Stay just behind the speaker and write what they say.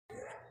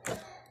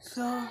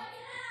So,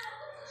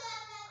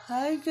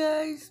 hi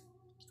guys,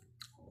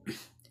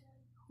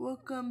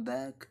 welcome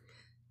back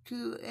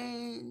to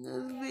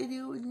another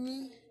video with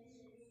me.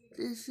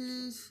 This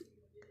is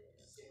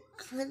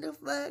kind of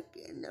like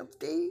an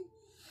update.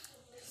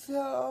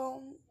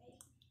 So,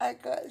 I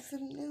got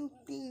some new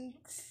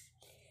things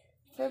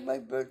for my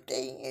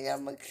birthday, and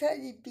I'm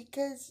excited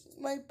because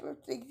my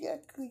birthday is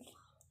actually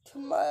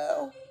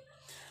tomorrow.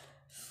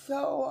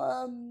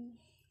 So,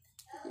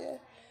 yeah,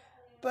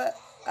 but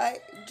I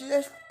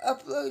just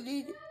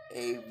uploaded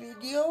a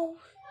video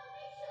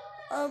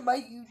on my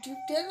YouTube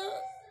channel,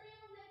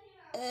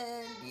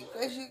 and you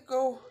guys should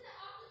go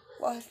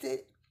watch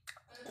it.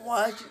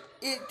 Watch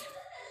it.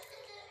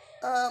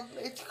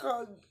 It's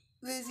called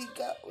Lizzie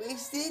Got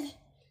Wasted.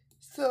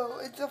 So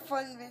it's a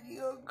fun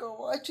video. Go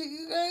watch it,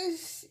 you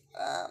guys.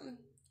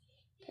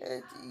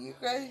 'Cause you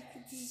guys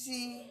get to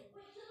see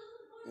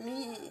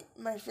me,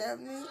 my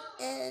family,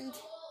 and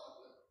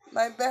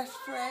my best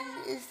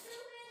friend is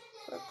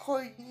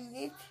recording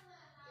it.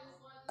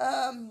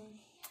 Um,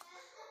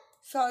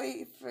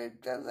 Sorry for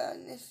the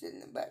loudness in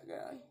the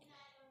background.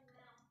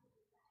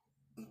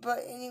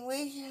 But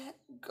anyway,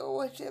 go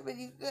watch that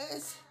video,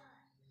 guys.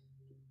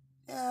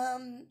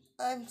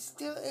 I'm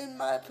still in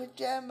my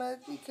pajamas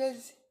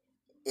because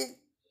it's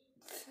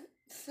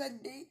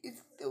Sunday,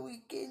 it's the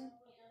weekend.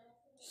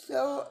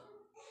 So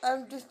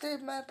I'm just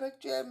in my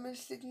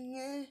pajamas sitting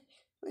here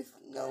with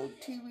no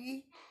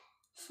TV.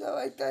 So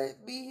I thought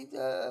it'd be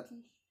the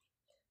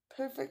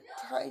perfect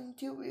time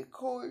to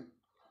record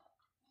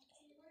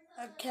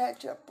a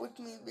catch up with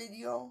me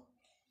video.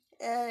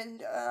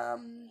 And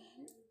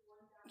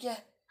yeah.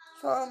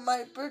 So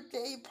my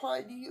birthday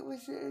party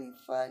was really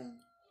fun.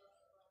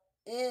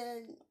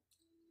 And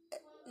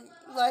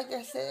like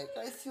I said,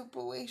 I got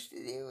super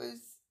wasted. It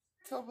was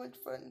so much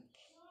fun.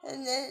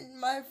 And then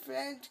my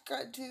friends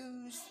got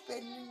to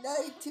spend the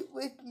night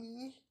with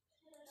me,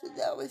 so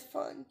that was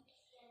fun.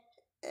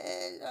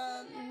 And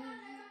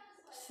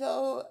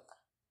so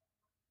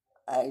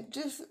I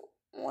just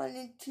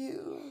wanted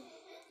to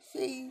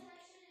say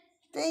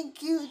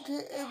thank you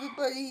to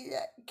everybody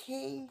that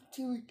came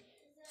to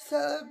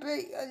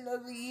celebrate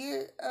another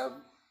year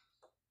of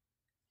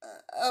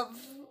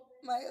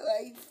my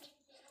life,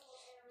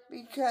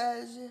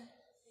 because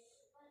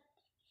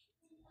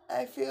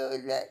I feel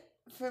that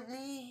for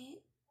me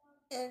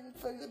and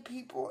for the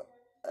people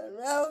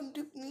around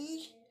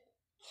me,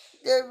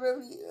 they're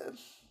really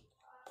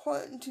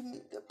important to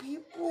me. The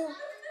people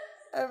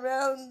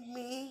around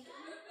me,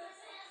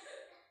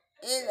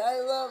 and I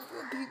love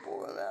the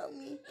people around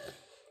me.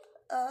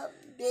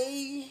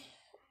 They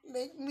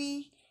make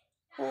me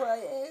who I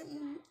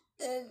am,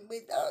 and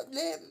without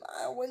them,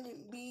 I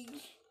wouldn't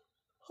be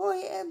who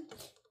I am.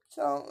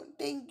 So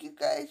thank you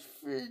guys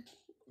for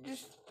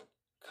just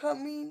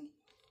coming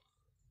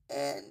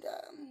and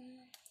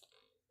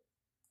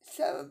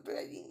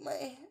celebrating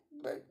my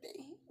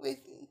birthday with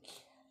me.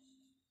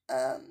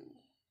 Um,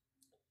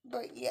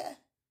 but yeah,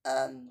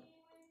 an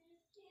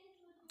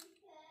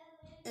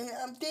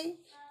update.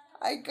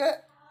 I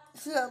got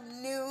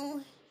some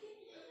new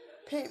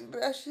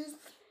paintbrushes,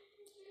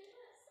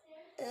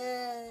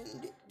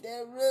 and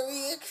they're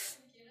really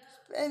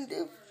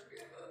expensive.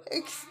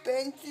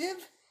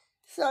 Expensive.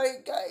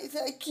 Sorry, guys,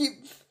 I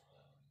keep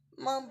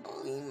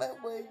mumbling my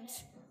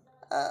words.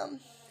 I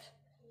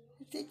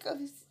think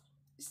I'm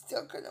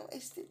still gonna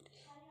waste it.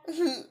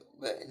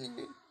 But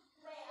anyway,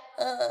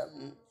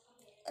 um,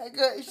 I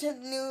got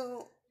some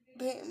new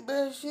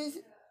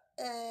paintbrushes,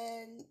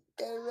 and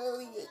they're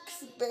really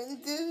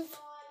expensive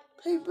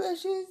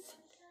paintbrushes.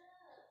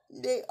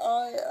 They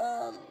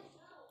are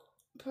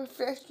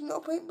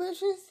professional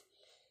paintbrushes,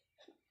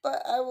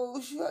 but I will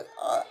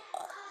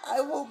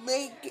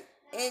make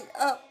an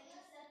up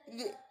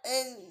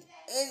in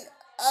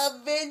a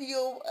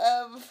video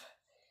of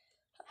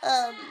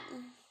um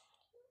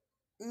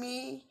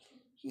me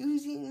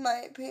using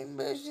my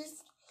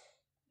paintbrushes.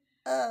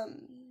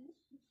 Um,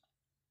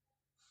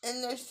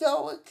 and they're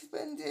so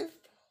expensive.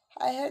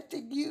 I had to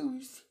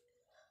use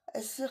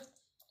a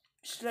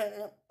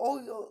strand of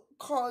oil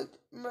called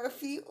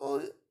Murphy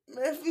oil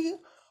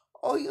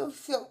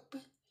soap.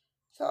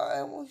 So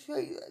I will show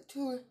you that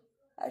too.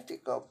 I have to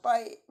go buy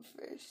it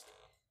first,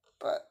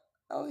 but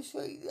I will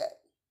show you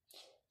that.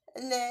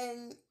 And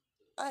then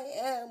I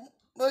am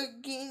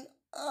working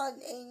on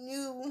a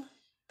new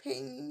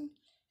painting.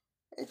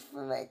 It's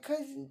for my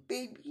cousin's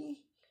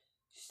baby.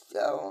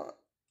 So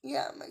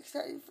yeah, I'm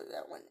excited for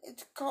that one.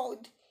 It's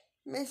called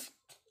Miss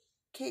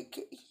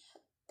KK,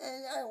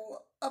 and I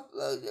will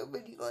upload a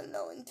video on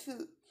that one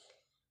too.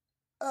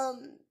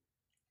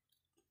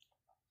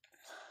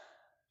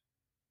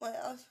 What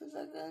else was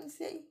I gonna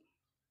say?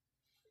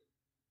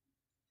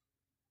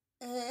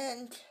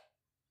 And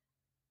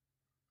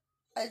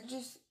I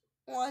just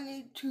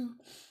wanted to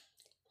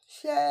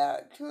shout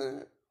out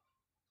to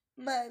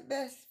my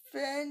best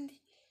friend.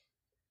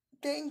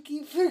 Thank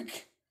you for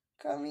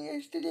coming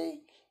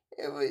yesterday.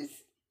 It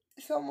was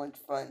so much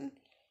fun.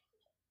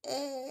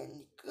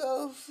 And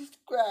go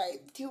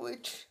subscribe to her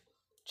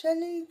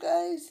channel, you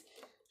guys.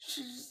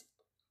 She's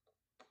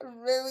a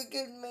really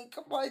good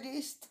makeup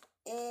artist,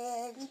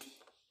 and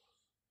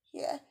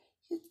yeah,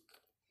 it's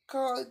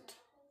called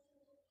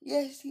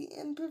Yessie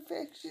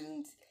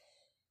Imperfections.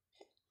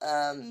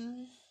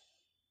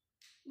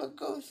 But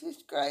go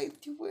subscribe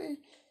to it.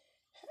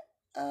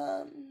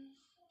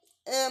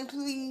 And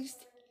please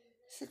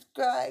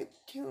subscribe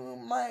to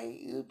my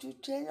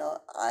YouTube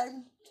channel.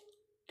 I'm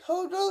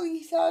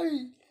totally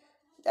sorry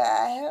that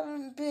I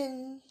haven't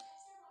been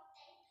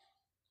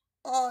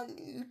on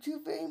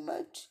YouTube very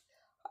much.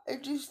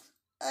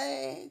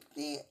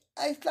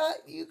 I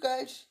thought you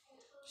guys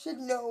should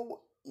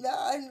know that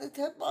I'm the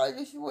type of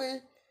artist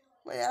where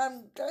when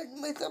I'm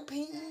done with a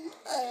painting,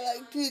 I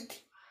like to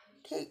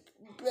take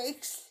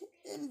breaks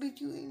in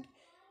between,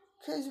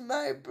 because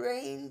my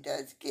brain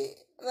does get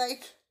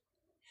like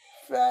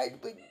fried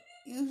with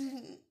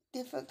using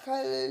different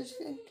colors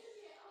and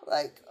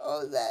like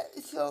all that.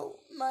 So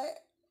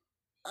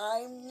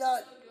I'm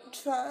not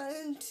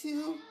trying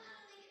to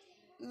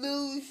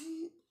lose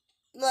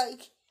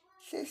like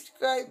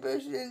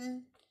subscribers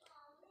and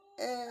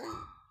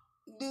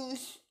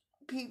lose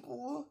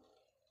people.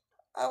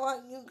 I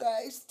want you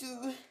guys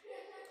to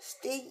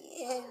stay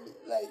and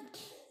like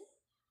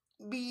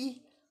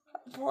be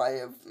a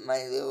part of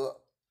my little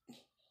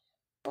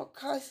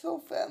Picasso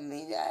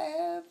family that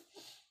I have.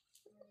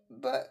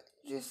 But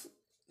just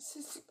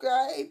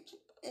subscribe,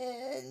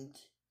 and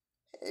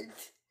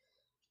it's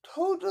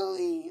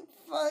totally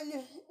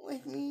fun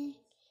with me.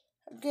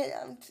 Again,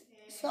 I'm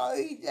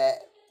sorry that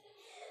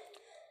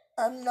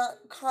I'm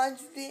not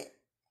constant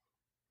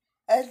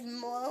as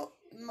most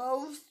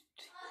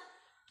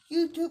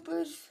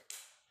YouTubers,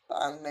 but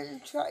I'm gonna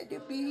try to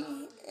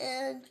be,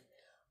 and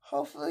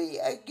hopefully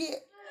I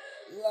get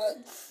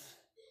lots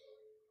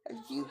of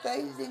you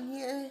guys in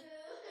here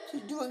to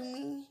join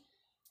me.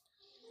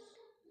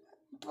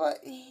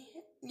 But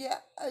yeah,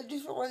 I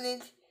just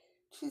wanted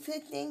to say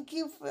thank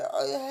you for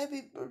all the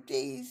happy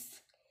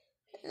birthdays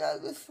and all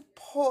the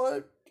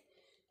support,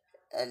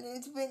 and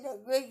it's been a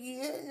great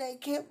year, and I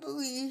can't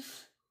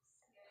believe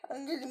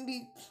I'm gonna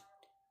be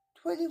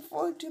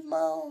 24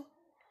 tomorrow.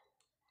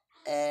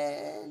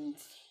 And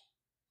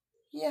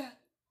yeah,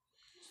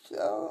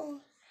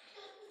 so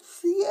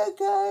see ya,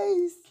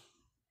 guys.